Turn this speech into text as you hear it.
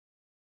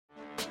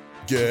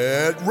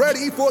Get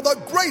ready for the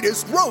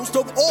greatest roast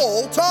of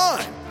all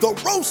time, the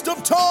Roast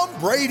of Tom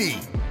Brady,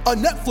 a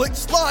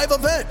Netflix live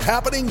event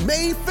happening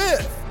May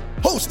 5th.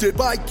 Hosted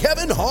by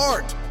Kevin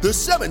Hart, the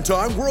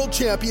 7-time world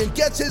champion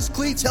gets his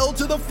cleats held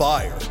to the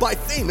fire by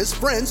famous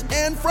friends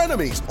and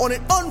frenemies on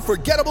an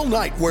unforgettable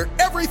night where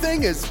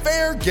everything is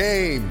fair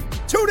game.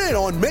 Tune in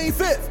on May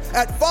 5th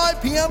at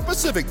 5 p.m.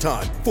 Pacific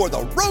time for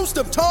the Roast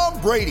of Tom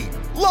Brady,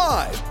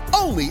 live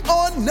only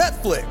on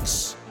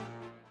Netflix.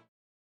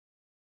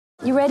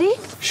 You ready?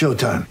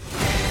 Showtime.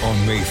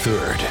 On May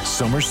 3rd,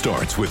 summer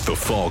starts with The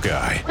Fall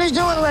Guy. Let's do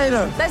it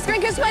later. Let's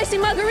drink a spicy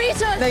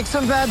margarita. Make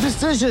some bad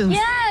decisions.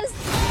 Yes!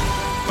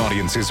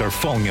 Audiences are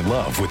falling in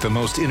love with the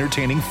most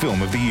entertaining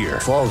film of the year.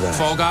 Fall Guy.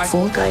 Fall Guy?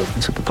 Fall guy.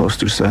 That's what the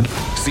poster said.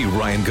 See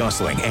Ryan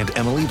Gosling and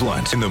Emily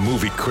Blunt in the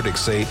movie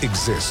critics say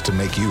exists to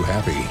make you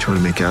happy. Trying to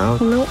make it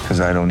out? Nope. Because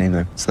I don't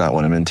either. It's not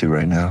what I'm into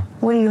right now.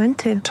 What are you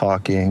into?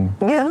 Talking.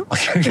 Yeah.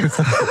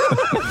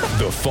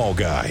 The Fall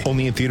Guy.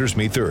 Only in theaters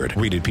May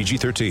 3rd. Rated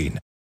PG-13.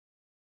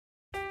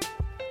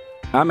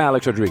 I'm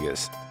Alex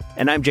Rodriguez.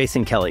 And I'm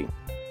Jason Kelly.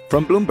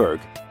 From Bloomberg,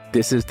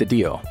 this is The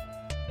Deal.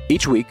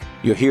 Each week,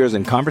 you'll hear us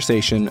in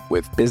conversation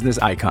with business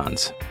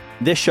icons.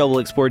 This show will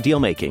explore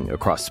deal-making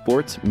across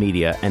sports,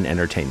 media, and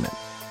entertainment.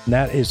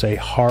 That is a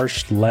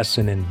harsh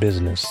lesson in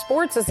business.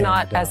 Sports is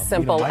not as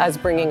simple as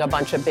bringing a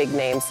bunch of big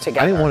names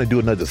together. I didn't want to do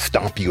another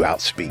stomp you out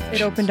speech.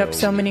 It opened up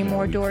so many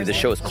more doors. The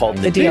show is called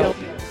The Deal.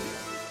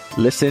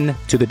 Listen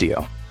to The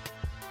Deal.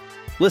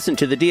 Listen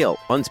to The Deal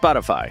on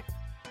Spotify.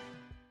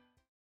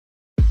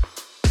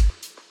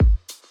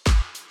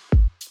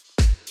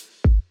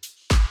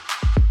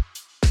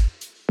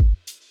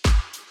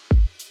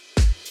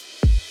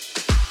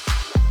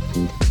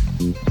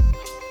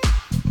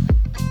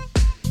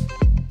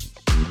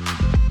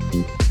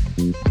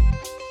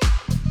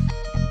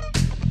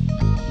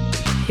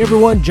 Hey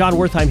everyone, John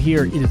Wertheim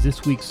here. It is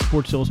this week's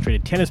Sports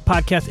Illustrated Tennis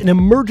Podcast, an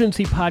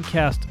emergency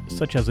podcast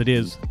such as it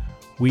is.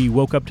 We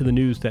woke up to the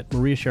news that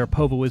Maria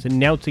Sharapova was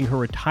announcing her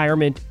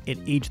retirement at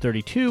age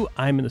 32.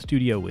 I'm in the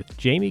studio with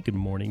Jamie. Good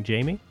morning,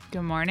 Jamie.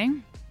 Good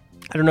morning.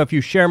 I don't know if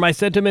you share my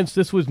sentiments.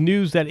 This was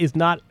news that is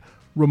not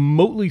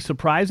remotely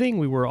surprising.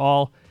 We were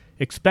all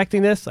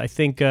expecting this. I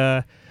think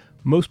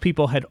most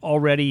people had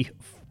already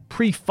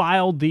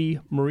pre-filed the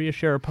Maria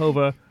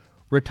Sharapova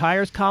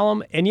retires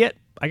column, and yet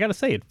I got to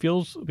say, it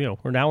feels,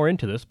 we're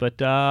into this, but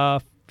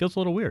feels a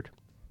little weird.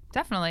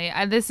 Definitely.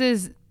 This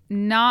is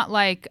not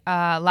like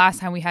last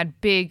time we had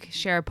big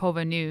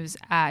Sharapova news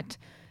at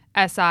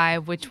SI,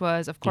 which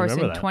was, of course,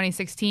 in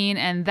 2016.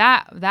 And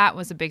that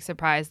was a big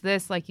surprise.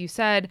 This, like you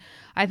said,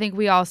 I think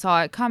we all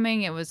saw it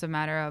coming. It was a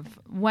matter of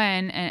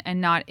when and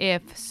not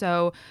if.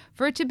 So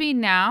for it to be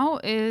now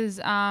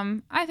is,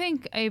 I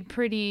think, a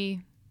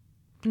pretty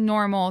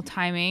normal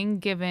timing,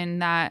 given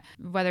that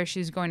whether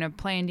she's going to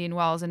play Indian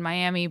Wells in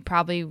Miami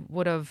probably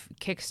would have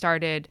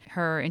kickstarted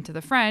her into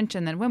the French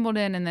and then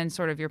Wimbledon, and then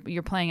sort of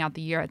you're playing out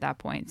the year at that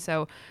point.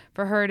 So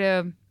for her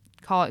to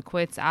call it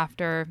quits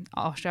after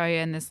Australia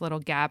and this little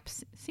gap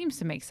seems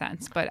to make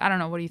sense. But I don't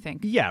know. What do you think?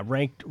 Yeah,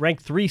 ranked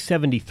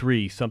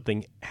 373,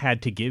 something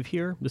had to give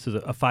here. This is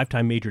a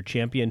 5-time major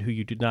champion who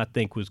you did not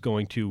think was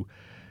going to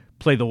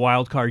play the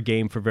wild card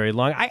game for very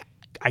long.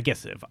 I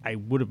guess if I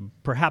would have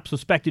perhaps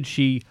suspected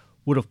she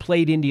would have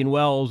played Indian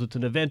Wells. It's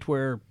an event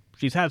where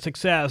she's had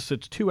success.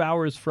 It's 2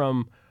 hours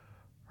from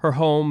her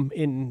home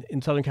in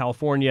Southern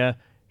California.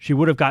 She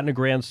would have gotten a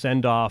grand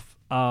send-off.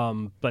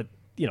 But,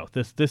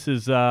 this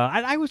is...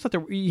 I always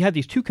thought you had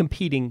these two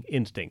competing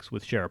instincts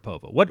with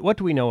Sharapova. What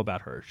do we know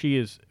about her? She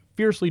is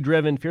fiercely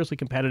driven, fiercely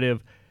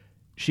competitive.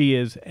 She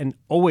is, and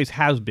always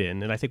has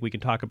been, and I think we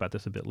can talk about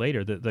this a bit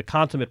later, the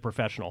consummate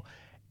professional.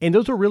 And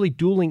those are really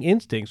dueling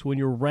instincts when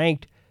you're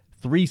ranked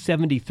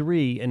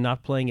 373 and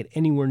not playing at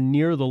anywhere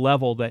near the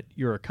level that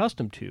you're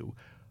accustomed to.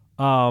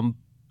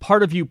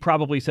 Part of you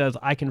probably says,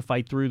 I can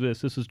fight through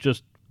this. This is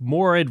just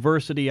more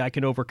adversity I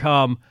can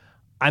overcome.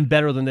 I'm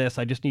better than this.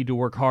 I just need to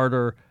work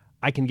harder.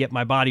 I can get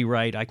my body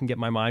right. I can get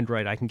my mind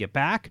right. I can get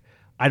back.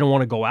 I don't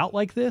want to go out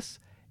like this.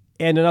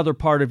 And another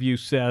part of you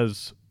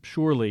says,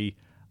 surely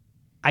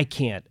I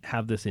can't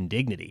have this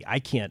indignity. I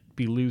can't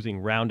be losing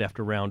round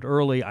after round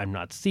early. I'm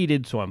not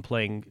seeded, so I'm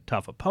playing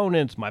tough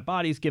opponents. My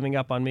body's giving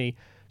up on me.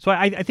 So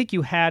I think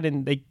you had,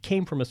 and they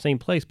came from the same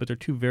place, but they're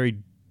two very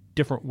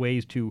different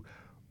ways to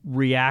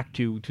react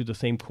to the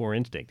same core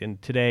instinct.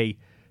 And today,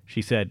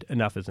 she said,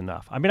 enough is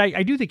enough. I mean,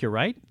 I do think you're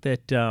right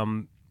that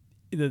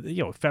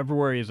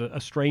February is a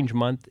strange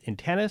month in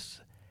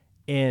tennis,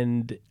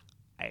 and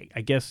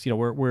I guess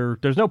we're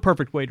there's no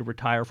perfect way to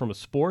retire from a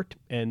sport,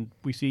 and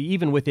we see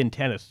even within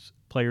tennis,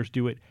 players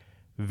do it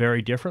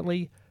very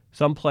differently.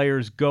 Some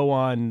players go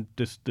on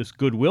this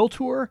goodwill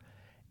tour.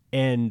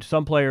 And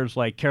some players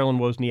like Caroline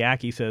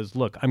Wozniacki says,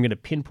 look, I'm going to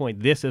pinpoint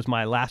this as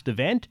my last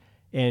event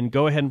and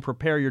go ahead and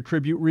prepare your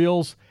tribute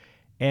reels.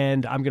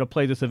 And I'm going to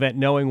play this event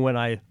knowing when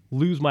I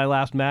lose my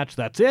last match,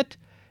 that's it.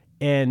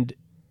 And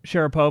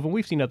Sharapova, and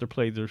we've seen other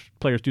players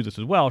do this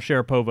as well.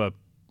 Sharapova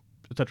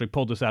essentially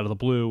pulled this out of the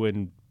blue,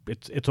 and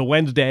it's a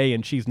Wednesday,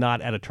 and she's not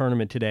at a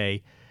tournament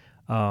today.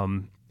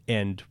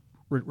 And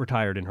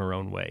retired in her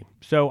own way.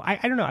 So I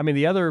don't know. I mean,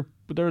 there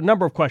are a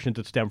number of questions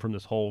that stem from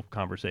this whole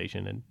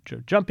conversation, and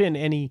jump in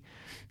any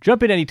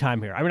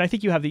time here. I mean, I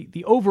think you have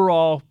the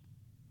overall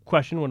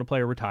question when a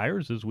player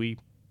retires is we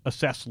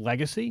assess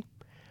legacy.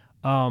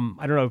 I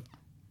don't know if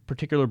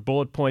particular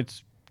bullet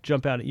points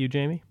jump out at you,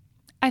 Jamie.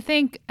 I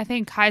think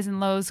highs and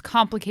lows,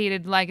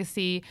 complicated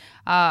legacy,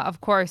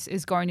 of course,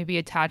 is going to be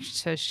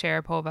attached to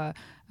Sharapova.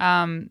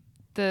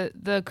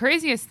 The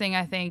craziest thing,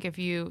 I think, if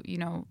you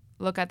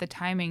look at the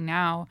timing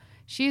now,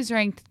 she's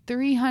ranked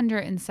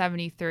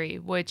 373,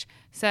 which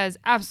says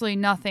absolutely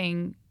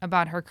nothing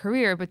about her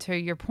career. But to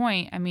your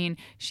point, I mean,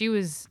 she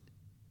was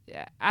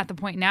at the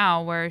point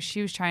now where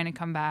she was trying to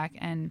come back,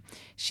 and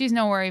she's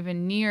nowhere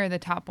even near the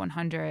top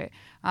 100,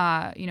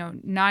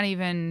 not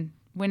even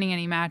winning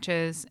any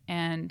matches.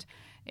 And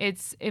it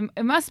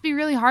must be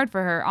really hard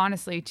for her,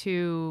 honestly,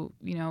 to,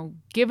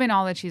 given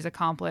all that she's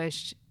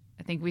accomplished.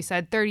 I think we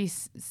said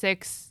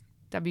 36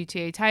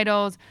 WTA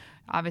titles,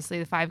 obviously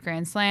the 5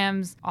 Grand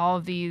Slams, all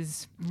of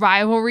these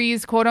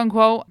rivalries, quote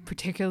unquote,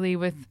 particularly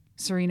with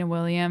Serena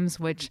Williams,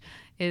 which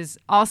is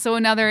also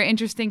another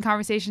interesting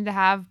conversation to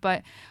have.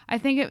 But I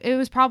think it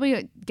was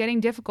probably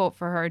getting difficult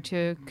for her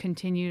to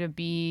continue to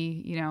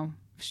be,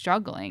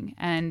 struggling.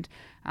 And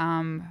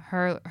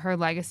her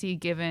legacy,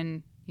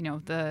 given,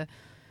 the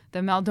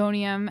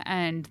meldonium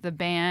and the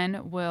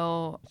ban,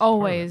 will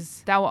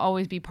always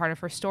be part of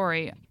her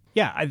story.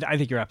 Yeah, I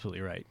think you're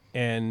absolutely right.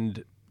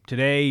 And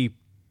today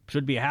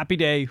should be a happy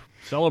day.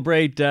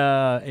 Celebrate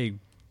a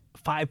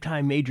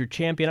 5-time major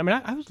champion. I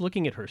mean, I was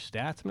looking at her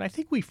stats. I mean, I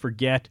think we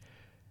forget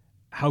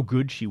how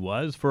good she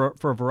was for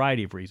a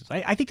variety of reasons.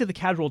 I think to the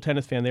casual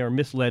tennis fan, they are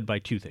misled by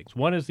 2 things.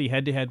 One is the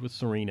head-to-head with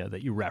Serena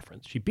that you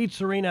referenced. She beat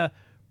Serena,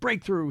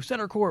 breakthrough,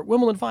 center court,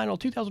 Wimbledon final,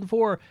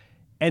 2004,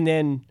 and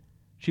then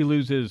she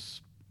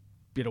loses,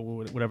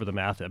 whatever the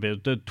math is. I mean,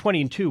 the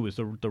 20-2 was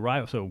the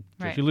rival. So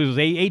she loses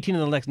 18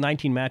 in the next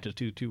 19 matches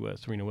to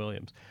Serena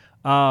Williams.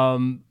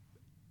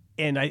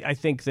 And I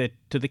think that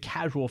to the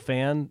casual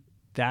fan,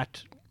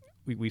 that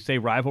we say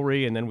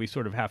rivalry, and then we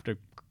sort of have to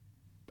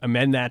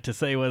amend that to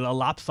say it was a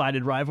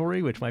lopsided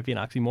rivalry, which might be an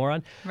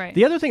oxymoron. Right.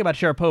 The other thing about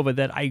Sharapova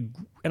that I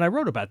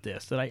wrote about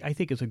this, that I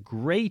think is a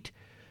great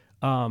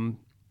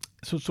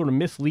sort of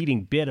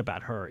misleading bit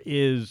about her,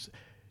 is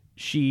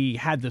she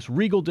had this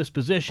regal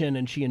disposition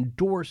and she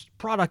endorsed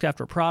product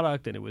after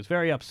product, and it was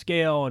very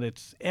upscale, and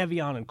it's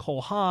Evian and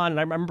Cole Haan. And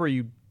I remember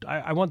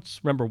I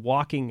once remember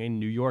walking in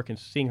New York and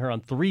seeing her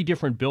on 3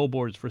 different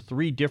billboards for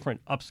 3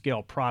 different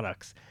upscale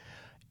products.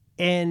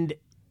 And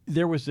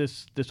there was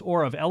this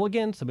aura of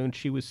elegance. I mean,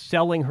 she was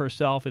selling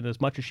herself, and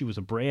as much as she was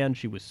a brand,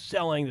 she was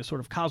selling this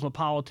sort of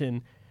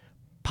cosmopolitan,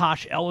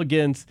 posh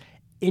elegance.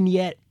 And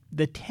yet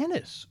the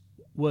tennis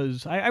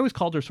was, I always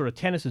called her sort of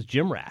tennis's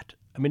gym rat.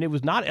 I mean, it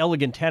was not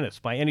elegant tennis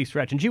by any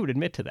stretch, and she would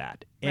admit to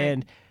that. Right.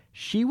 And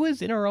she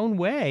was, in her own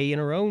way, in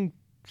her own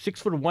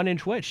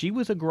 6'1" way, she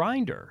was a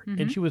grinder.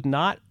 Mm-hmm. And she was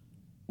not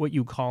what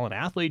you call an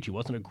athlete. She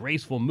wasn't a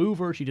graceful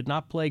mover. She did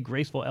not play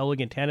graceful,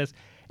 elegant tennis.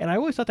 And I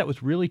always thought that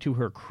was really to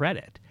her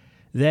credit,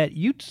 that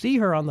you'd see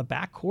her on the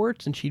back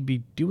courts and she'd be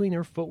doing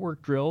her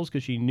footwork drills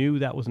because she knew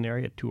that was an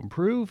area to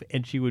improve,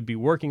 and she would be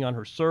working on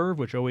her serve,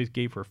 which always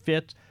gave her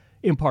fits,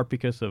 in part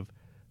because of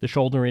the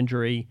shoulder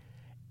injury.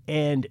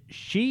 And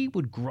she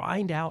would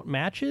grind out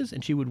matches,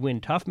 and she would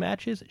win tough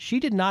matches.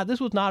 This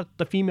was not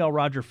the female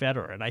Roger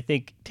Federer, and I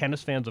think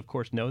tennis fans, of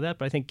course, know that,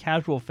 but I think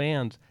casual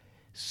fans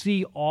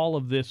see all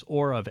of this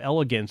aura of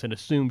elegance and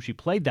assume she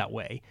played that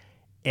way.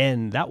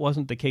 And that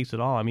wasn't the case at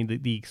all. I mean,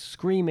 the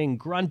screaming,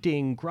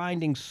 grunting,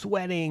 grinding,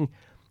 sweating,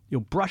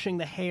 brushing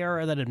the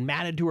hair that had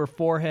matted to her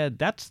forehead,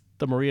 that's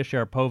the Maria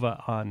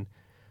Sharapova on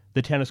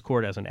the tennis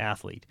court as an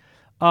athlete.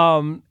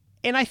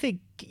 And I think,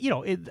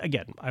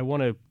 again, I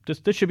want to,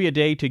 this should be a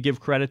day to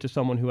give credit to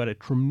someone who had a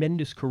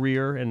tremendous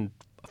career, and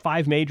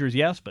 5 majors,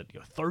 yes, but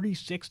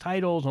 36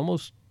 titles,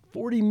 almost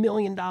 $40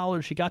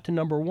 million. She got to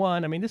number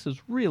 1. I mean, this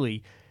is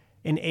really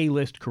an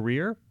A-list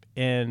career.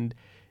 And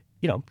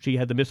she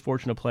had the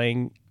misfortune of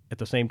playing at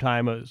the same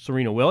time as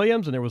Serena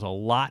Williams, and there was a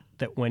lot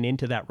that went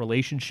into that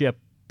relationship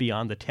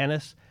beyond the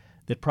tennis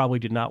that probably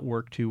did not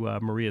work to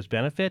Maria's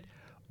benefit.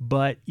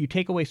 But you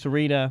take away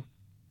Serena,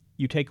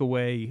 you take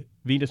away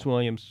Venus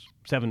Williams,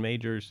 7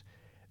 majors,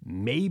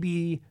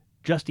 maybe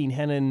Justine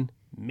Henin,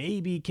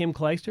 maybe Kim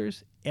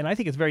Clijsters, and I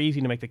think it's very easy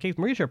to make the case.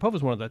 Maria Sharapova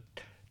is one of the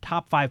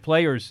top 5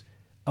 players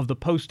of the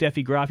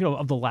post-Steffi Graf,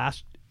 of the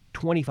last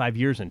 25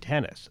 years in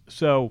tennis.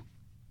 So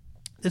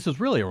this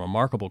is really a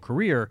remarkable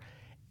career,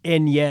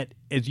 and yet,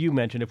 as you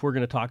mentioned, if we're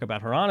going to talk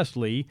about her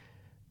honestly,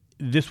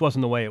 this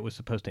wasn't the way it was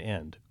supposed to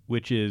end,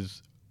 which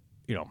is,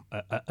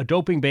 a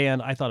doping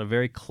ban. I thought a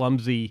very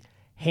clumsy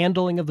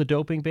handling of the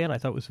doping ban. I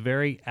thought it was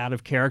very out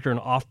of character and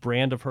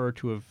off-brand of her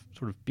to have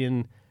sort of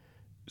been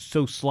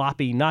so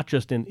sloppy, not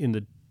just in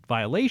the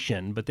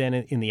violation, but then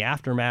in the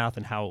aftermath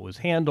and how it was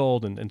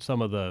handled, and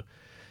some of the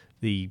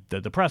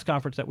press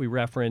conference that we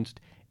referenced.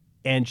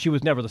 And she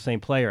was never the same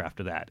player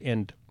after that.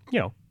 And,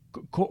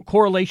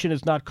 correlation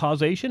is not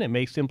causation. It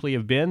may simply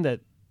have been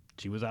that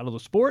she was out of the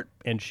sport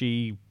and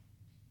she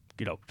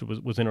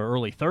was in her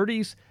early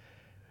 30s.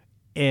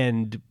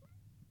 And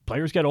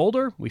players get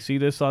older. We see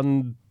this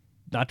on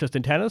not just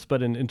in tennis,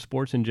 but in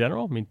sports in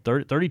general. I mean,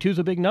 32 is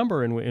a big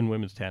number in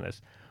women's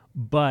tennis.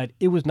 But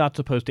it was not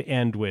supposed to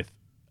end with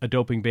a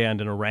doping ban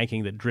and a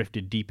ranking that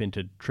drifted deep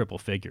into triple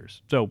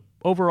figures. So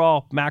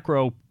overall,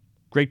 macro,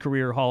 great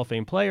career, Hall of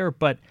Fame player,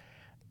 but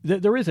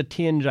there is a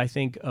tinge, I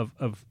think,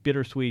 of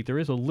bittersweet. There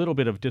is a little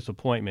bit of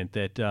disappointment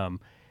that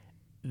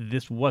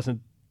this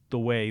wasn't the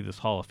way this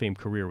Hall of Fame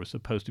career was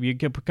supposed to be. You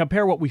can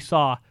compare what we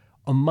saw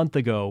a month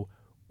ago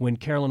when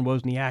Caroline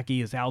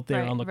Wozniacki is out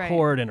there on the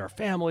court and her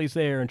family's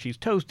there and she's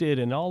toasted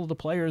and all of the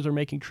players are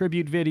making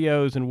tribute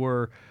videos and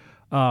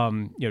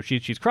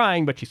she's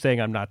crying, but she's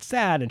saying, I'm not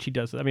sad. And she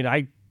does. I mean,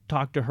 I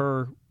talked to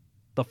her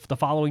the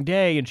following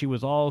day and she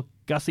was all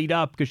gussied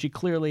up because she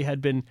clearly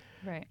had been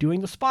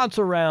doing the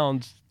sponsor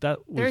rounds.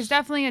 There's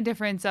definitely a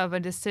difference of a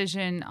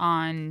decision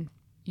on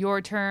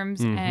your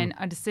terms and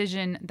a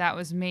decision that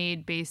was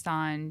made based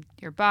on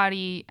your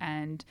body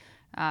and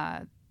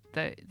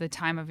the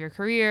time of your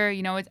career.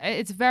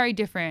 It's very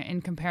different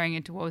in comparing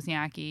it to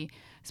Wozniacki,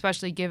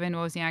 especially given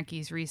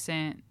Wozniacki's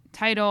recent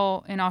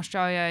title in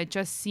Australia. It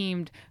just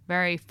seemed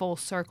very full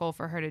circle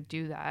for her to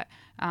do that.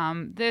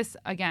 This,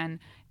 again,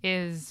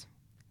 is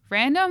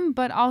random,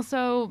 but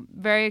also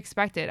very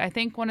expected. I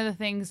think one of the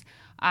things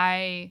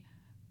I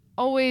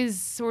always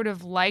sort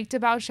of liked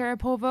about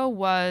Sharapova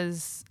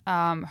was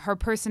her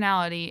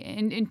personality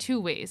in two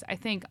ways. I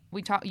think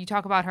you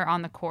talk about her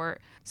on the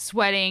court,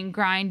 sweating,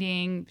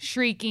 grinding,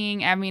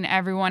 shrieking. I mean,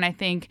 everyone, I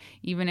think,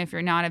 even if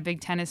you're not a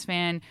big tennis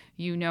fan,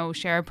 you know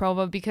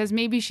Sharapova because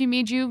maybe she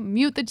made you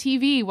mute the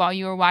TV while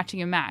you were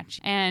watching a match.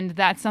 And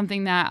that's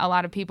something that a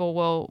lot of people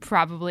will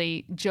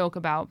probably joke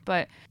about.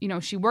 But,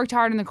 she worked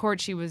hard on the court.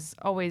 She was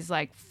always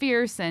like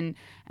fierce and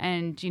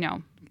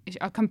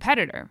a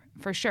competitor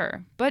for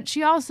sure. But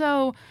she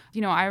also,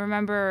 I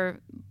remember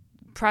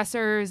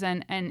pressers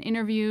and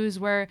interviews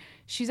where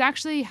she's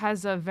actually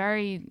has a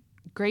very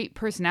great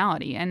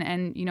personality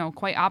and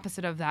quite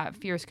opposite of that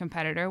fierce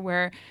competitor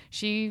where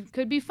she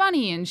could be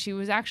funny and she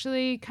was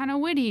actually kind of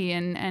witty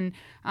and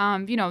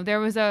there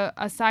was a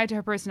side to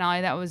her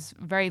personality that was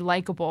very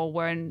likable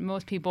when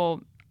most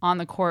people on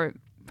the court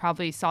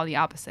probably saw the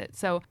opposite.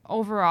 So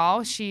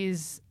overall,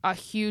 she's a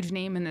huge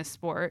name in this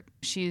sport.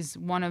 She's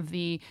one of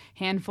the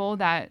handful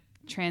that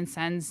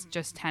transcends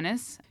just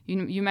tennis.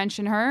 You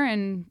mentioned her,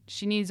 and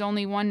she needs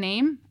only one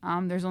name.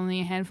 There's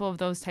only a handful of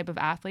those type of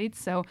athletes.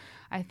 So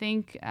I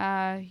think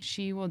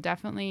she will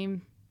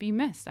definitely be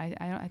missed.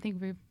 I think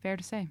it would be fair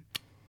to say.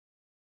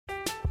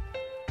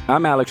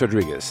 I'm Alex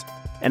Rodriguez.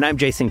 And I'm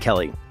Jason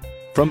Kelly.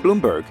 From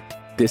Bloomberg,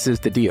 this is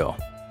The Deal.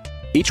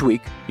 Each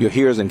week, you'll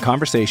hear us in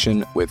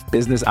conversation with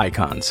business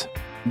icons.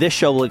 This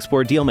show will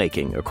explore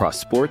deal-making across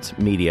sports,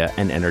 media,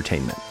 and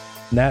entertainment.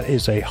 That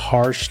is a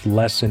harsh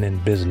lesson in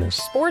business.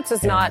 Sports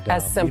is not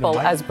as simple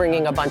as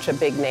bringing a bunch of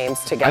big names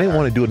together. I didn't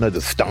want to do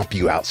another stomp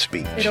you out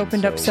speech. It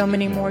opened up so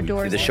many more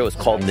doors. The show is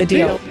called The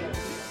Deal.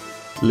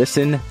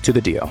 Listen to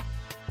The Deal.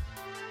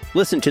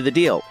 Listen to The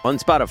Deal on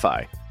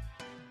Spotify.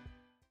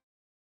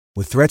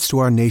 With threats to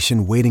our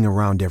nation waiting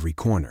around every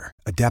corner,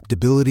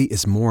 adaptability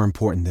is more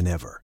important than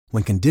ever.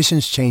 When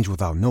conditions change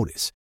without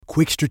notice,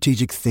 quick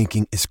strategic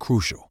thinking is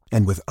crucial.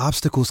 And with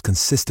obstacles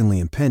consistently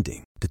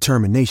impending,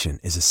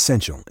 determination is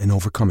essential in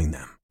overcoming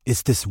them.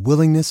 It's this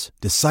willingness,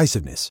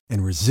 decisiveness,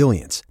 and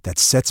resilience that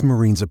sets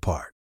Marines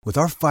apart. With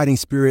our fighting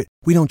spirit,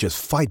 we don't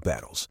just fight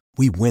battles,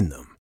 we win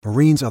them.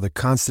 Marines are the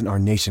constant our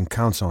nation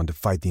counts on to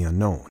fight the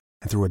unknown.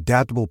 And through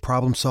adaptable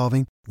problem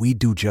solving, we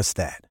do just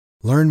that.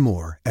 Learn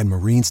more at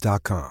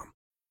Marines.com.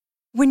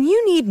 When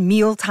you need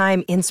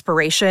mealtime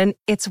inspiration,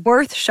 it's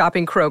worth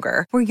shopping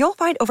Kroger, where you'll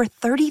find over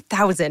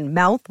 30,000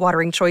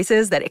 mouth-watering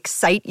choices that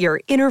excite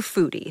your inner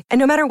foodie. And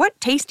no matter what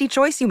tasty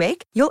choice you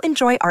make, you'll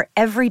enjoy our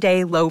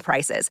everyday low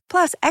prices,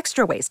 plus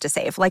extra ways to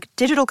save, like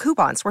digital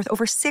coupons worth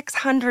over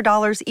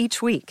 $600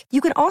 each week. You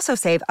can also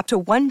save up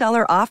to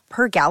 $1 off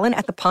per gallon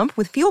at the pump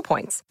with fuel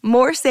points.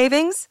 More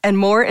savings and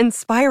more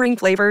inspiring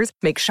flavors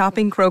make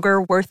shopping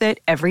Kroger worth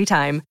it every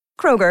time.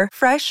 Kroger,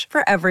 fresh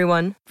for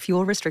everyone.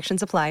 Fuel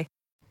restrictions apply.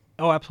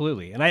 Oh,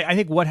 absolutely. And I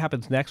think what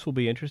happens next will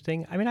be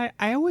interesting. I mean,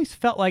 I always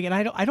felt like, and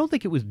I don't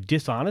think it was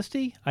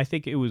dishonesty. I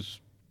think it was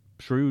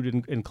shrewd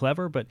and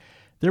clever, but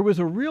there was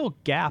a real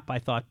gap, I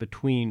thought,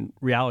 between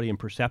reality and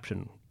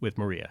perception with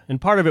Maria. And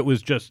part of it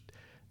was just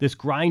this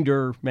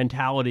grinder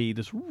mentality,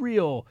 this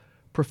real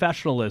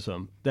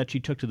professionalism that she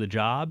took to the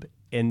job.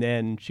 And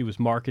then she was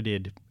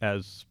marketed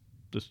as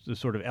this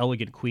sort of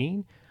elegant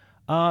queen.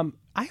 I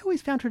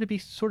always found her to be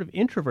sort of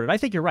introverted. I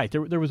think you're right.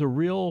 There was a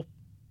real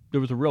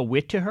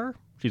wit to her.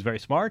 She's very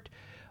smart.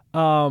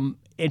 And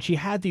she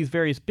had these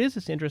various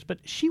business interests, but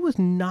she was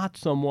not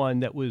someone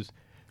that was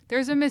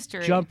There's a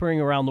mystery. Jumping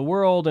around the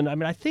world. And I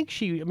mean, I think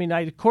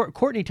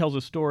Courtney tells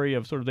a story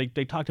of sort of,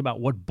 they talked about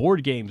what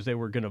board games they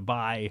were going to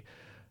buy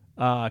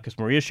because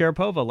Maria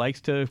Sharapova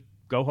likes to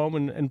go home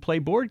and play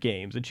board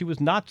games. And she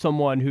was not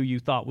someone who you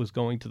thought was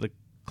going to the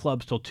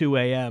clubs till 2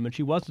 a.m. And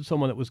she wasn't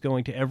someone that was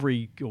going to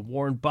every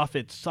Warren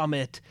Buffett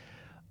summit.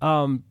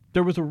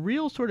 there was a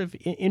real sort of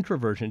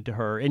introversion to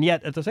her, and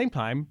yet at the same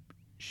time,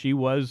 she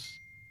was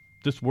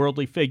this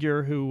worldly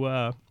figure who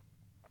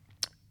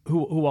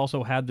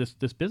also had this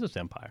business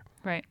empire.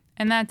 Right.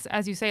 And that's,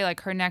 as you say,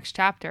 like her next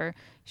chapter.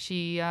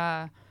 She,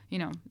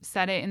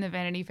 said it in the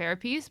Vanity Fair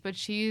piece, but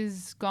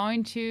she's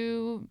going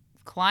to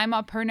climb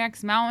up her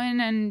next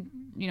mountain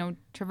and,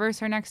 traverse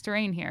her next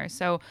terrain here.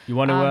 So you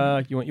want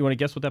to you want to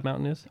guess what that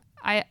mountain is?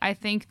 I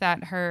think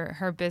that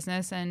her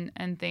business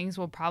and things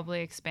will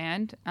probably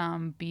expand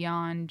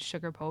beyond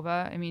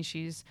Sugarpova. I mean,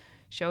 she's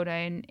showed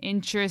an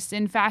interest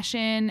in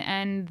fashion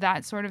and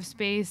that sort of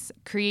space,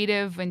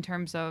 creative in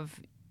terms of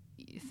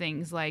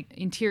things like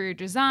interior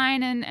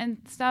design and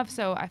stuff.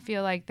 So I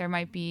feel like there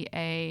might be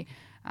a,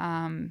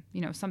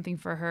 something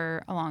for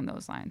her along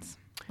those lines.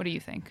 What do you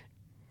think?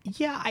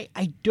 Yeah,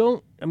 I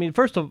don't. I mean,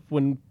 first of all,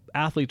 when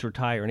athletes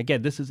retire, and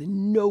again, this is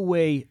in no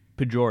way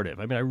pejorative.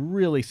 I mean, I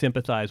really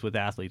sympathize with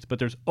athletes, but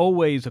there's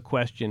always a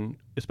question,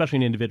 especially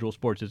in individual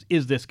sports,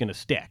 is this going to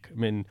stick? I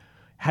mean,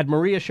 had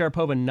Maria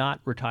Sharapova not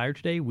retired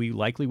today, we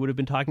likely would have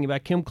been talking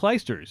about Kim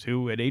Clijsters,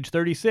 who at age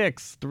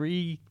 36,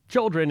 3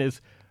 children,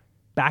 is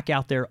back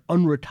out there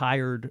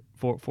unretired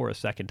for a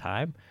second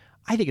time.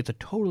 I think it's a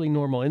totally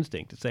normal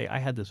instinct to say, I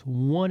had this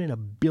 1 in a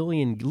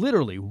billion,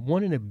 literally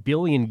 1 in a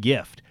billion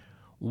gift.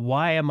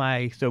 Why am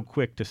I so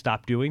quick to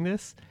stop doing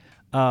this?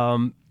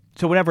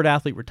 So whenever an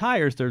athlete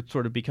retires, there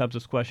sort of becomes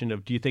this question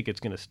of, do you think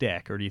it's going to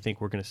stick, or do you think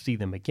we're going to see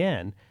them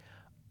again?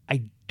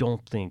 I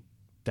don't think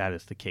that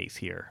is the case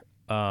here.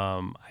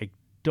 I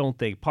don't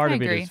think part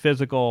of it is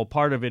physical.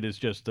 Part of it is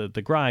just the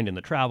grind and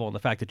the travel and the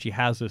fact that she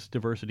has this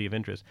diversity of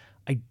interests.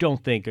 I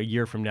don't think a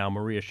year from now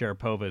Maria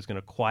Sharapova is going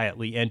to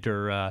quietly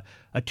enter a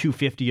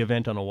 250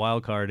 event on a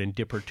wild card and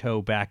dip her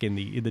toe back in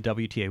the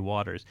WTA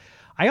waters.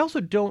 I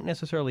also don't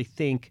necessarily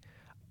think –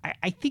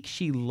 I think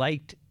she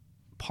liked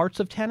parts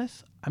of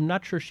tennis. I'm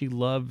not sure she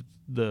loved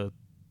the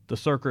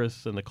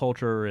circus and the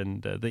culture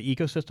and the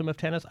ecosystem of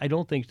tennis. I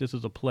don't think this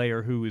is a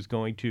player who is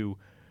going to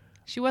 –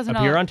 she wasn't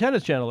appear on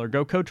Tennis Channel or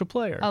go coach a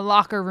player. A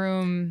locker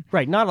room,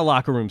 right? Not a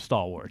locker room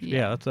stalwart.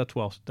 Yeah, that's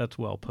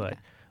well put.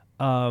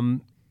 Yeah.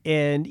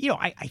 And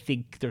I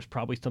think there's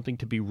probably something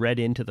to be read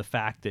into the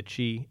fact that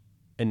she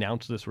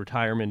announced this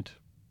retirement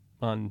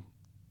on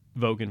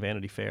Vogue and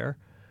Vanity Fair.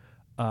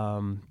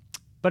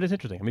 But it's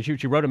interesting. I mean,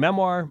 she wrote a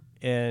memoir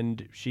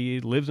and she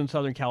lives in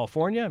Southern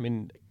California. I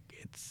mean,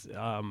 it's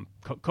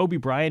Kobe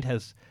Bryant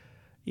has,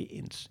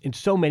 in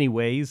so many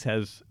ways,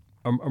 has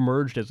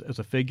emerged as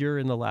a figure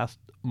in the last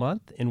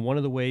month. And one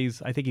of the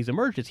ways I think he's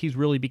emerged is he's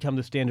really become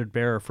the standard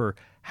bearer for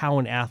how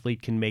an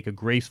athlete can make a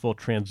graceful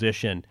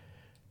transition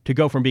to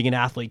go from being an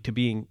athlete to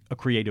being a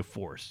creative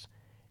force.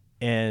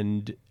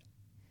 And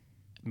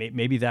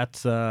maybe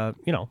that's, I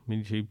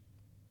mean, she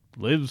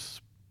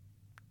lives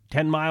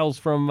 10 miles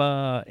from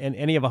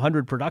any of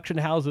 100 production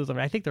houses. I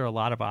mean, I think there are a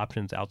lot of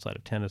options outside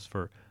of tennis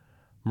for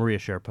Maria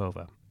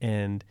Sharapova.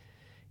 And,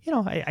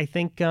 I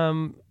think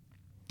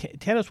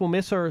tennis will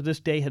miss her. This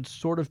day had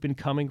sort of been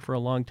coming for a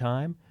long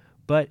time.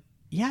 But,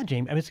 yeah,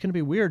 James, I mean, it's going to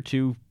be weird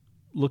to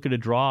look at a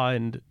draw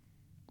and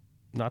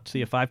not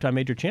see a 5-time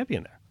major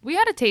champion there. We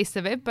had a taste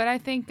of it, but I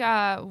think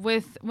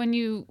when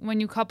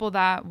you couple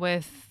that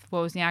with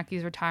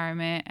Wozniacki's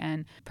retirement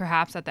and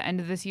perhaps at the end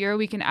of this year,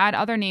 we can add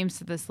other names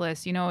to this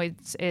list.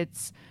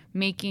 It's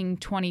making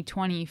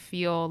 2020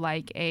 feel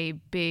like a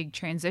big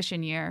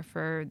transition year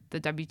for the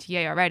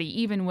WTA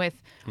already, even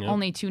with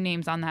only 2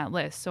 names on that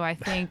list. So I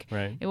think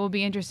right. It will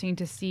be interesting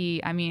to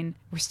see. I mean,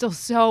 we're still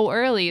so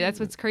early.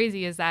 That's what's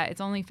crazy is that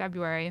it's only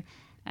February.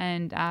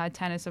 And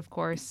tennis, of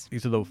course.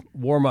 These are the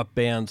warm-up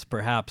bands,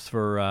 perhaps,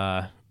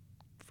 for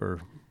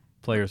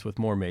players with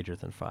more majors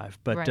than 5.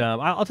 But right.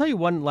 I'll tell you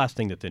one last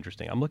thing that's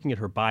interesting. I'm looking at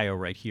her bio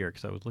right here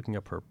because I was looking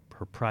up her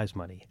prize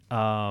money,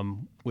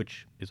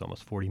 which is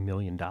almost $40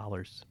 million.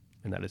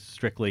 And that is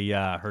strictly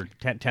her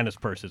tennis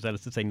purses. That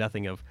is to say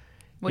nothing of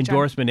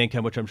endorsement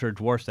income, which I'm sure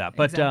dwarfs that.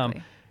 But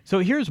exactly. So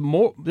here's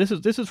more. This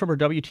is from her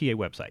WTA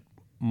website.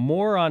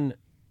 More on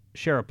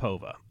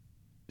Sharapova.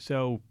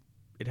 So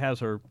it has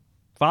her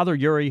father,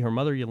 Yuri, her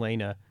mother,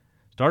 Yelena,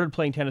 started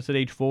playing tennis at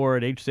age 4.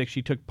 At age 6,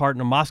 she took part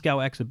in a Moscow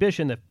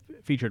exhibition that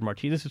featured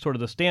Martina. This is sort of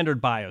the standard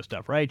bio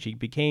stuff, right? She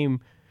began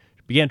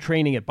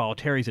training at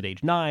Bollettieri's at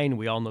age 9.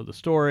 We all know the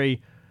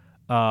story.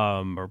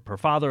 Her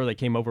father, they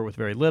came over with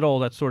very little.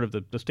 That's sort of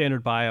the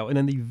standard bio. And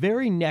then the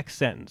very next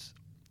sentence,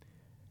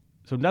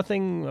 so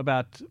nothing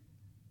about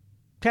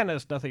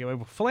tennis, nothing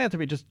about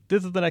philanthropy, just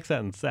this is the next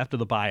sentence after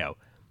the bio.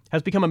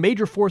 Has become a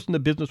major force in the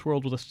business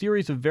world with a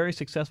series of very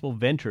successful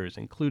ventures,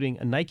 including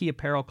a Nike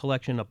apparel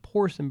collection, a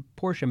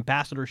Porsche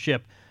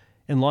ambassadorship,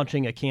 and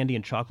launching a candy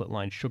and chocolate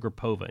line,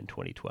 Sugarpova, in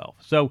 2012.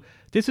 So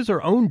this is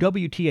her own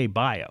WTA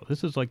bio.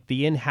 This is like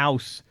the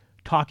in-house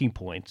talking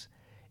points.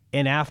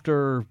 And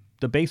after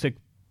the basic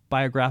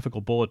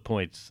biographical bullet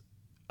points,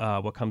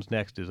 what comes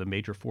next is a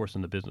major force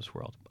in the business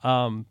world.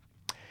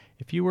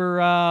 If you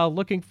were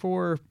looking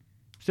for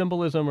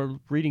symbolism or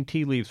reading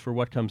tea leaves for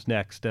what comes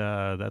next,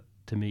 that,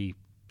 to me,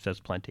 says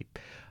plenty.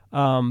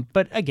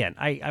 But again,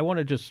 I want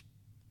to just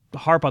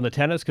harp on the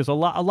tennis because a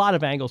lot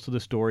of angles to the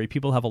story.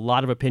 People have a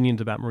lot of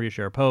opinions about Maria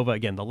Sharapova.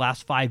 Again, the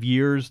last 5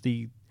 years,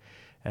 to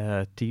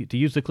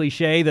use the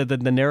cliche, the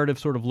narrative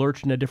sort of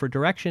lurched in a different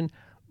direction.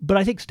 But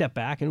I think step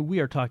back, and we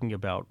are talking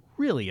about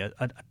really a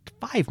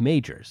 5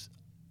 majors,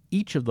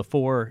 each of the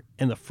 4,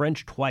 and the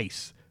French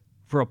twice,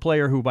 for a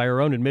player who, by her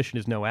own admission,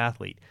 is no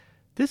athlete.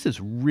 This is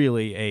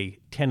really a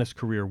tennis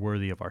career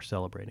worthy of our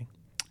celebrating.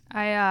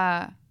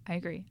 I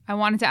agree. I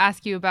wanted to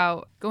ask you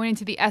about going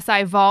into the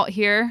SI vault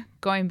here,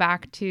 going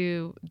back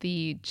to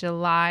the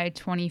July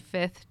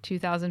 25th,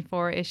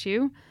 2004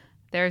 issue.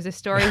 There's a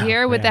story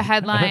here with the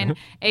headline,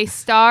 "A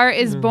Star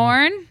is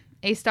Born."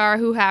 A star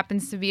who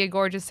happens to be a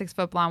gorgeous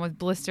 6-foot blonde with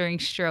blistering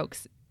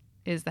strokes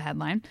is the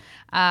headline.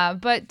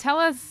 But tell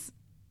us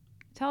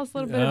a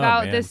little bit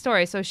about this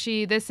story. So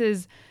this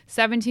is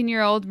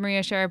 17-year-old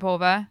Maria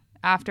Sharapova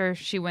after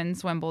she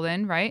wins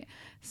Wimbledon, right?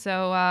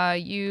 So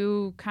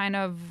you kind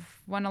of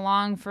went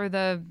along for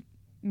the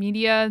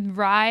media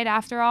ride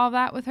after all of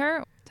that with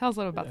her. Tell us a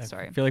little about the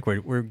story. I feel like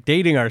we're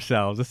dating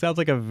ourselves. This sounds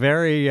like a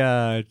very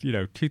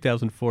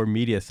 2004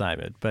 media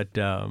assignment. But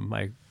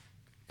my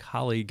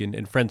colleague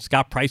and friend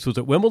Scott Price was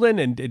at Wimbledon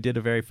and did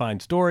a very fine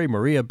story.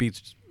 Maria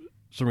beats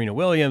Serena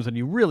Williams, and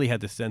you really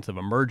had this sense of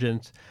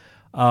emergence.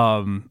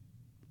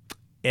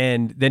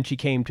 And then she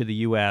came to the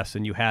U.S.,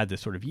 and you had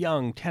this sort of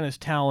young tennis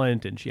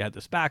talent, and she had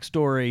this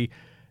backstory.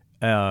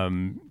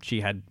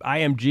 She had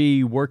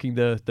IMG working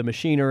the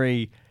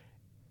machinery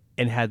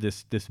and had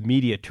this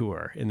media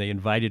tour, and they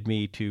invited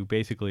me to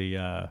basically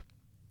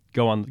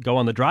go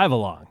on the drive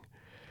along.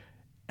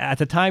 At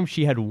the time,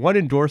 she had one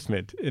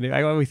endorsement, and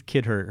I always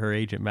kid her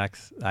agent,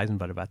 Max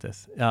Eisenbud, about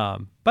this.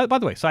 But by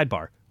the way,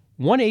 sidebar,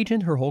 one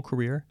agent her whole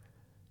career,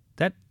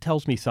 that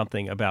tells me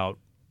something about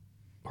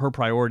her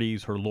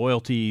priorities, her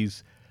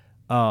loyalties.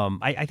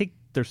 I think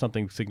there's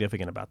something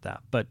significant about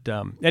that. But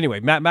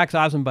anyway, Max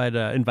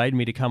Eisenbud invited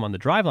me to come on the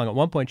drive along. At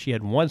one point, she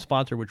had one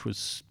sponsor, which was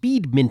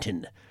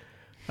Speedminton,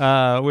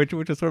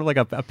 which is sort of like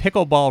a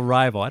pickleball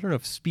rival. I don't know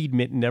if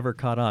Speedminton ever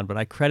caught on, but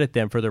I credit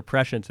them for their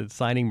prescience in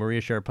signing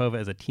Maria Sharapova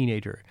as a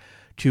teenager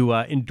to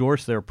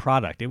endorse their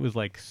product. It was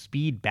like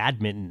Speed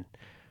Badminton.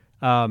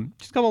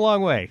 She's come a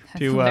long way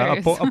to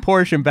a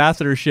Porsche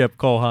ambassadorship,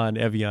 Kohan,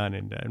 Evian,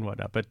 and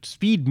whatnot. But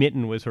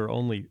Speedminton was her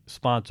only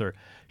sponsor.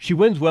 She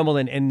wins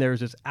Wimbledon, and there's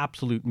this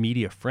absolute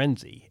media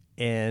frenzy.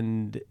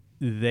 And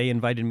they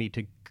invited me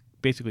to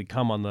basically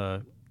come on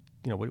the,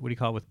 what do you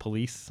call it with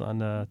police on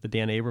the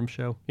Dan Abrams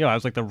show? I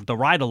was like the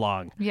ride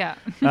along. Yeah.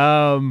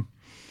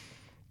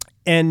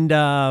 And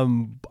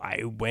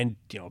I went,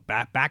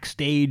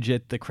 backstage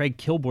at the Craig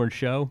Kilborn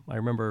show. I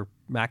remember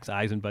Max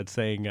Eisenbud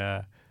saying,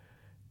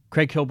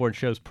 Craig Kilborn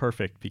show's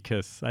perfect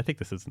because I think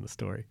this is in the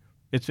story.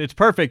 It's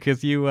perfect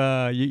because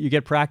you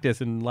get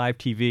practice in live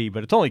TV,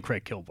 but it's only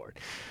Craig Kilborn.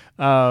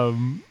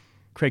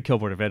 Craig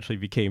Kilborn eventually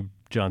became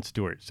Jon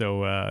Stewart,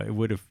 so it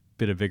would have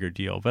been a bigger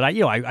deal. But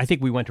I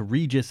think we went to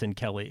Regis and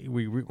Kelly.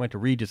 We went to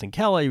Regis and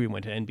Kelly. We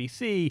went to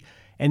NBC,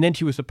 and then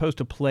she was supposed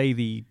to play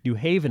the New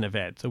Haven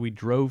event. So we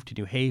drove to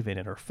New Haven,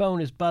 and her phone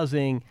is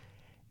buzzing.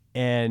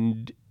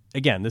 And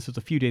again, this is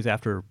a few days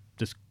after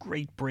this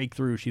great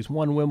breakthrough. She's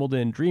won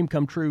Wimbledon, dream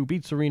come true,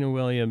 beat Serena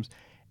Williams,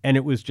 and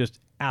it was just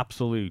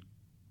absolute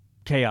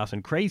chaos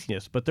and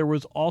craziness. But there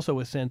was also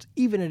a sense,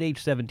 even at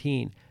age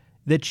 17,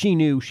 that she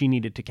knew she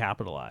needed to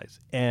capitalize.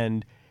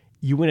 And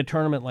you win a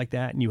tournament like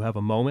that and you have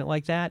a moment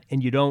like that,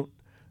 and you don't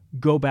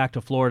go back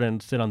to Florida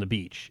and sit on the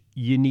beach.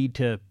 You need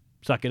to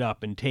suck it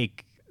up and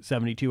take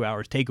 72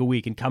 hours, take a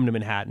week, and come to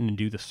Manhattan and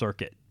do the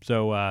circuit.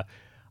 So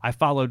I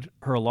followed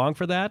her along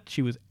for that.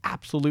 She was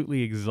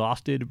absolutely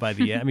exhausted by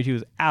the end. I mean, she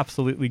was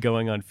absolutely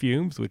going on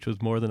fumes, which was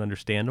more than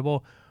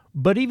understandable.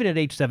 But even at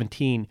age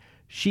 17,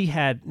 she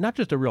had not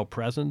just a real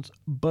presence,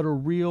 but a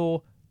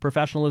real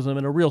professionalism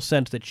and a real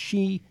sense that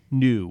she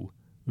knew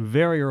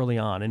very early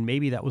on. And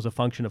maybe that was a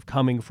function of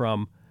coming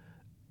from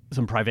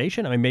some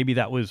privation. I mean, maybe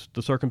that was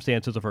the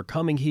circumstances of her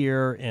coming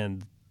here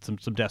and some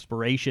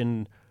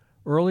desperation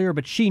earlier.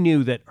 But she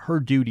knew that her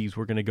duties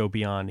were going to go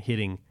beyond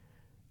hitting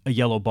a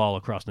yellow ball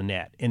across the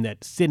net, and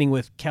that sitting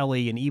with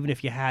Kelly, and even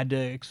if you had to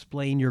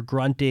explain your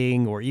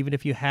grunting, or even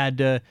if you had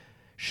to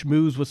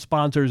schmooze with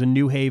sponsors in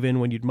New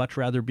Haven when you'd much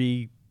rather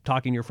be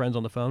talking to your friends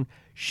on the phone,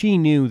 she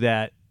knew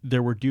that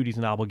there were duties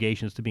and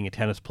obligations to being a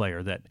tennis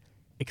player that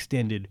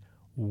extended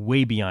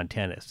way beyond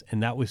tennis.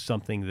 And that was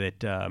something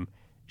that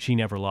she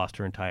never lost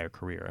her entire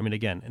career. I mean,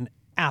 again, an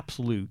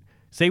absolute,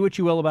 say what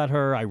you will about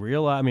her. I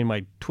realize, I mean,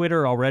 my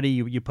Twitter already,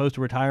 you post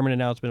a retirement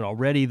announcement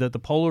already, that the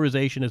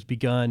polarization has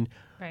begun.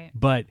 Right.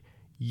 But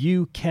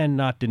you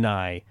cannot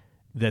deny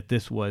that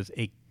this was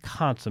a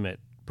consummate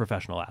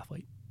professional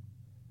athlete.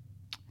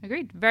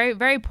 Agreed. Very,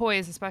 very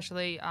poised,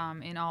 especially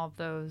in all of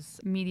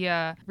those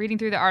media. Reading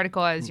through the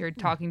article as you're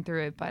talking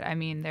through it, but I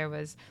mean, there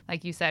was,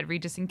 like you said,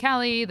 Regis and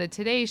Kelly, the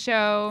Today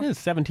Show. Yeah,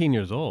 17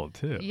 years old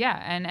too.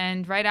 Yeah,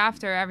 and right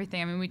after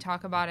everything, I mean, we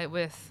talk about it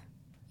with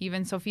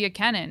even Sophia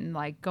Kenin,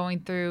 like going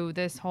through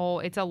this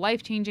whole, it's a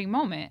life-changing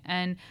moment.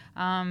 And,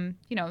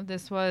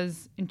 this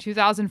was in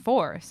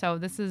 2004. So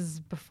this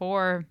is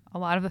before a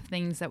lot of the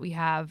things that we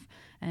have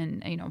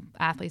and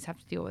athletes have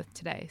to deal with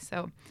today.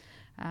 So,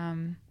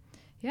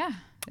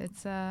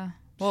 it's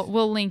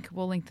we'll link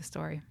the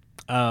story.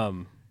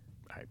 All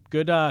right.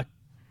 Good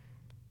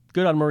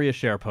on Maria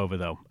Sharapova,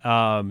 though.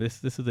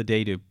 This is a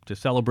day to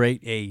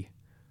celebrate a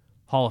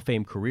Hall of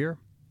Fame career.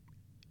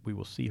 We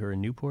will see her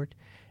in Newport.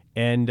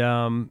 And,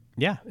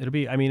 it'll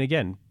be,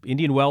 again,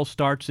 Indian Wells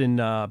starts in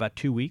about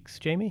 2 weeks,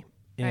 Jamie.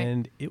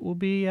 And it will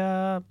be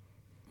a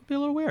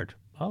little weird.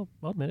 I'll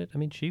admit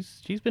it.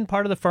 She's been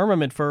part of the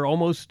firmament for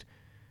almost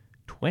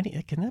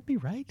 20. Can that be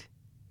right?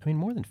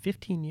 More than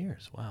 15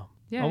 years. Wow.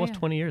 Yeah, almost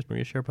 20 years.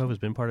 Maria Sharapova has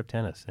been part of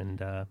tennis.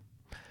 And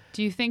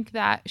do you think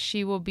that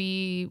she will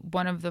be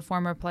one of the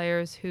former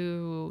players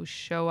who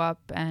show up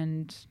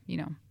and,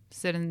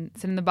 sit in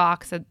the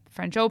box at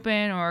French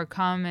Open or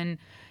come and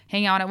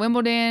hang out at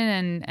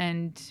Wimbledon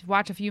and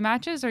watch a few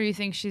matches? Or you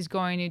think she's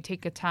going to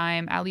take a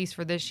time, at least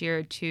for this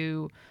year,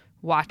 to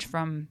watch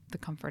from the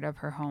comfort of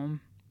her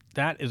home?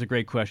 That is a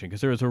great question,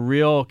 because there is a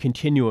real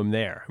continuum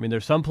there.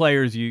 There's some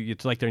players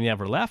it's like they're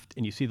never left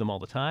and you see them all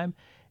the time.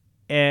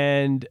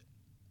 And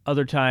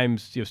other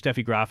times,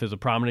 Steffi Graf is a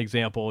prominent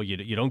example.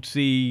 You don't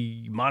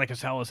see Monica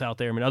Seles out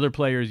there. Other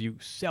players you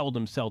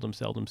seldom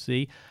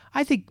see.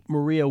 I think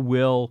Maria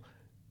will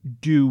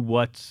do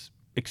what's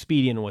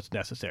expedient and what's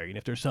necessary. And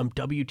if there's some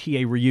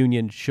WTA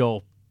reunion,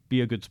 she'll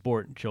be a good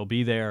sport and she'll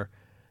be there.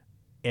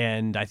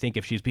 And I think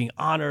if she's being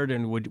honored,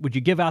 and would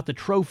you give out the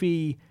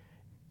trophy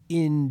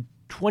in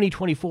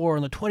 2024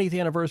 on the 20th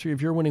anniversary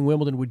of your winning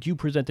Wimbledon? Would you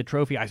present the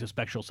trophy? I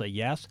suspect she'll say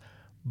yes,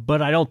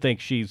 but I don't think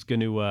she's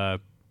going to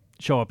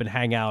show up and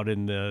hang out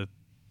in the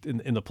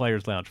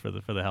players' lounge for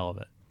the hell of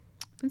it.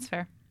 That's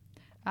fair.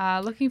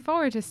 Looking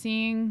forward to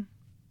seeing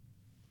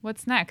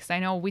what's next. I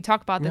know we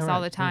talk about this all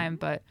the time,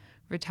 but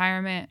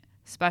retirement,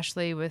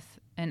 especially with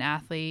an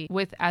athlete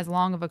with as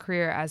long of a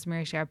career as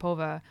Maria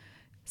Sharapova,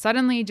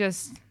 suddenly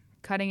just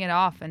cutting it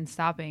off and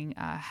stopping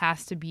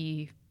has to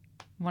be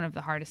one of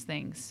the hardest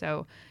things.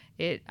 So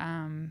it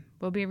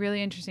will be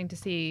really interesting to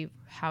see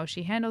how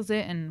she handles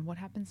it and what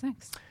happens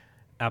next.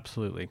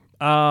 Absolutely.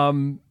 All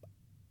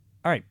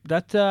right,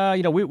 that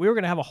we were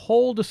going to have a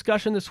whole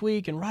discussion this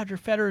week, and Roger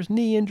Federer's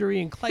knee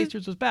injury, and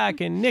Clijsters was back,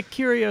 and Nick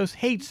Kyrgios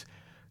hates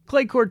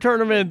clay court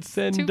tournaments,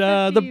 and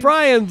the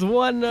Bryans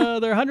won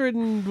their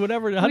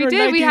 119th We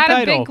did. We had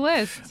title. A big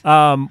list.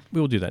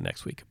 We will do that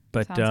next week.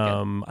 But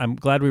I'm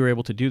glad we were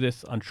able to do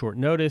this on short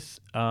notice.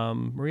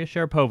 Maria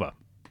Sharapova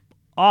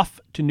off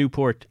to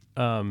Newport.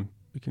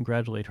 We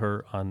congratulate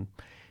her on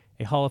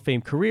a Hall of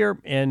Fame career,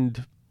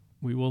 and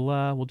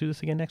we'll do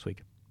this again next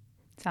week.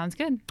 Sounds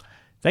good.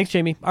 Thanks,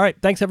 Jamie. All right.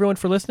 Thanks, everyone,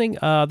 for listening.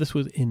 This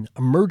was an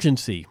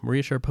emergency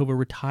Maria Sharapova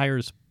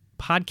Retires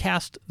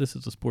podcast. This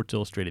is the Sports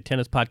Illustrated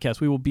Tennis Podcast.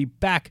 We will be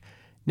back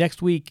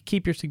next week.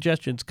 Keep your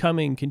suggestions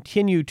coming.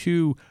 Continue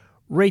to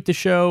rate the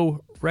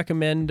show.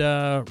 Recommend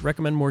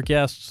more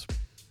guests.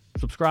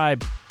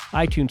 Subscribe,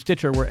 iTunes,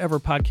 Stitcher, wherever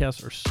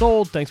podcasts are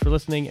sold. Thanks for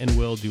listening, and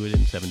we'll do it in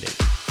 7 days.